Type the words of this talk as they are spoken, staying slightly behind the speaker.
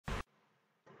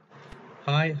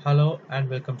Hi, hello, and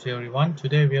welcome to everyone.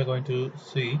 Today we are going to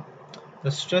see the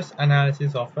stress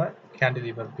analysis of a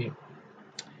cantilever beam.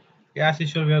 As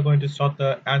usual, we are going to start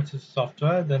the ANSYS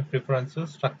software, then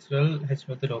preferences, structural, H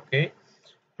method, OK,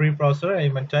 preprocessor,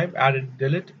 element type, added,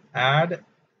 delete, add,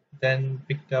 then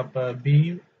picked up a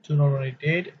beam,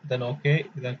 2988, then OK,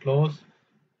 then close,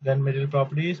 then material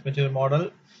properties, material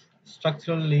model,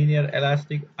 structural, linear,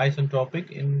 elastic, isentropic.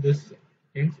 In this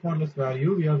Young's modulus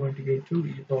value, we are going to give 2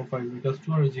 e power 5 because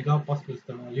 200 gigapascal is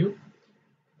the value.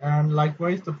 And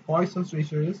likewise, the Poisson's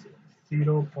ratio is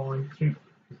 0.3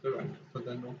 is the value. So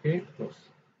then OK, close.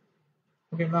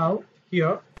 Okay, now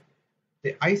here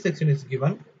the I section is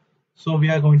given. So we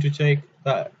are going to check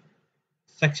the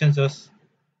sections as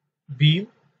beam,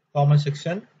 common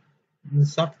section. In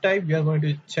subtype, we are going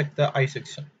to check the I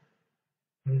section.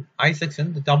 In I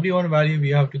section, the W1 value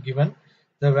we have to given.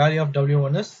 The value of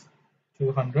W1 is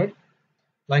 200.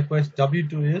 Likewise,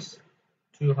 W2 is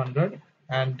 200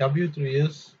 and W3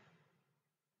 is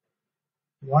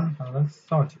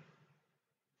 170.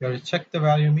 You have to check the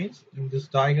value means in this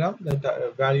diagram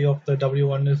the value of the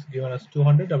W1 is given as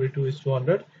 200, W2 is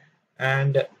 200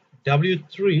 and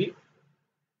W3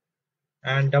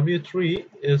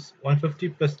 is 150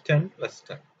 plus 10 plus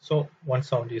 10. So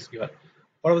 170 is given.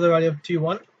 What about the value of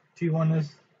T1? T1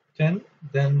 is 10,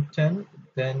 then 10,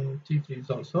 then T3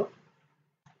 is also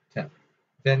 10.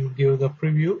 Then give the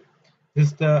preview. This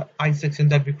is the I section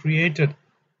that we created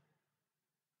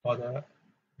for the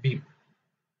beam.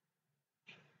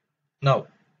 Now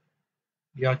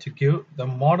you have to give the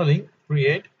modeling,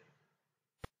 create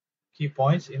key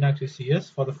points in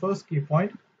ANSYS. For the first key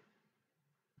point,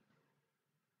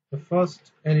 the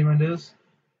first element is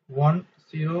 1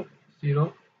 0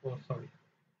 0. Oh, sorry.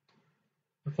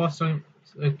 The first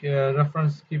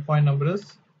reference key point number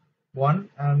is 1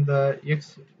 and the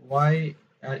x y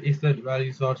is the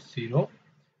values are 0.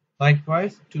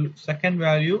 Likewise, to second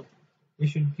value, we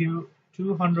should give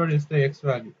 200 is the x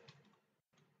value.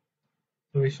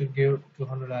 So we should give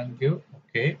 200 and give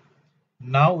OK.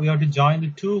 Now we have to join the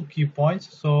two key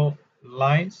points. So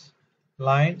lines,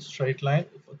 line, straight line.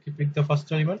 Pick the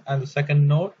first element and the second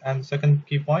node and the second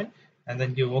key point, and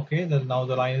then give OK. Then now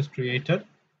the line is created.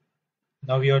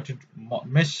 Now we have to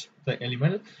mesh the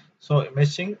element. So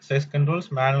meshing, size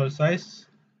controls, manual size,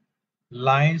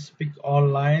 lines, pick all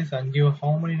lines and give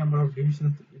how many number of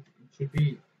divisions it should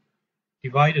be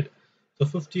divided. So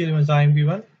 50 elements I am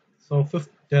given. So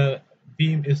the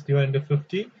beam is divided into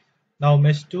 50. Now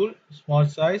mesh tool, small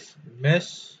size,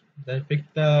 mesh, then pick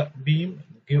the beam,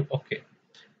 give OK.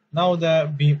 Now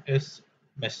the beam is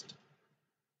meshed.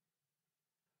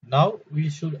 Now we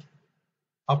should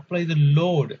apply the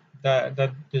load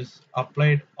that is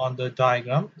applied on the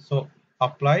diagram. So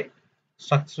apply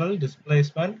structural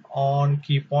displacement on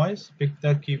key points, pick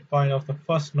the key point of the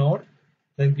first node,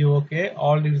 then give OK.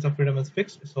 All degrees of freedom is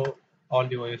fixed, so all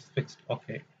dy is fixed.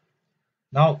 OK.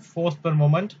 Now force per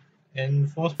moment. In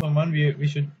force per moment, we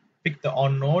should pick the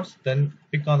on nodes, then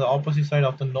pick on the opposite side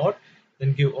of the node,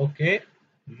 then give OK.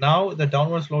 Now the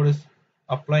downwards load is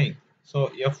applying.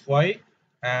 So Fy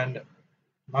and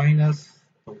minus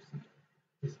 1000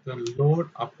 is the load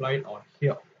applied on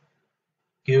here.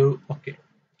 Give OK.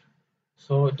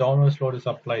 So downwards load is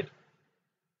applied.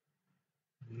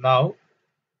 Now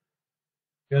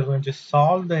we are going to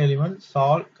solve the element,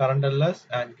 solve current LS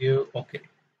and give OK.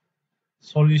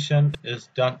 Solution is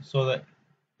done, so the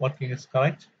working is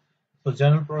correct. So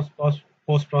general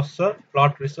post processor,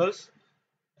 plot results,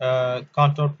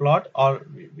 contour plot, or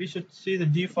we should see the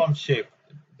deformed shape.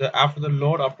 After the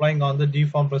load applying on the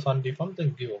deform plus undeformed,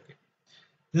 then give OK.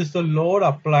 This is the load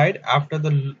applied after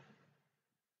the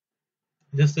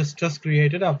this is the stress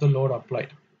created after the load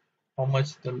applied. How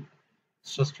much the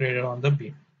stress created on the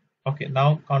beam. Okay,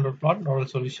 now contour plot, nodal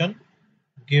solution,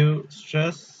 give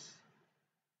stress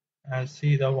and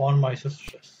see the von Mises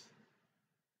stress.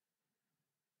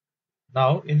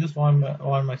 Now in this von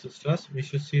Mises stress, we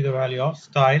should see the value of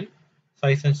style,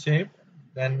 size and shape,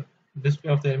 then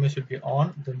display of the element should be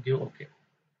on, then give OK.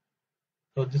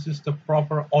 So this is the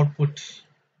proper output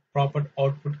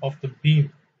of the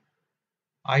beam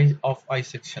of I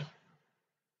section.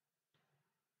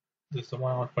 This is the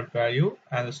one output value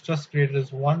and the stress created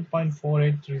is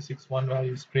 1.48361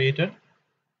 value is created.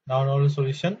 Now nodal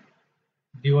solution,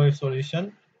 dy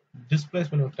solution,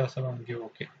 displacement vector sum and give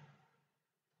OK.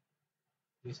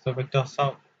 This is the vector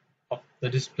sum of the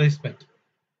displacement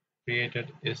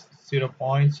created is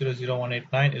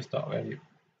 0.00189 is the value.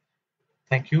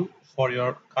 Thank you for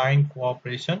your kind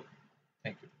cooperation.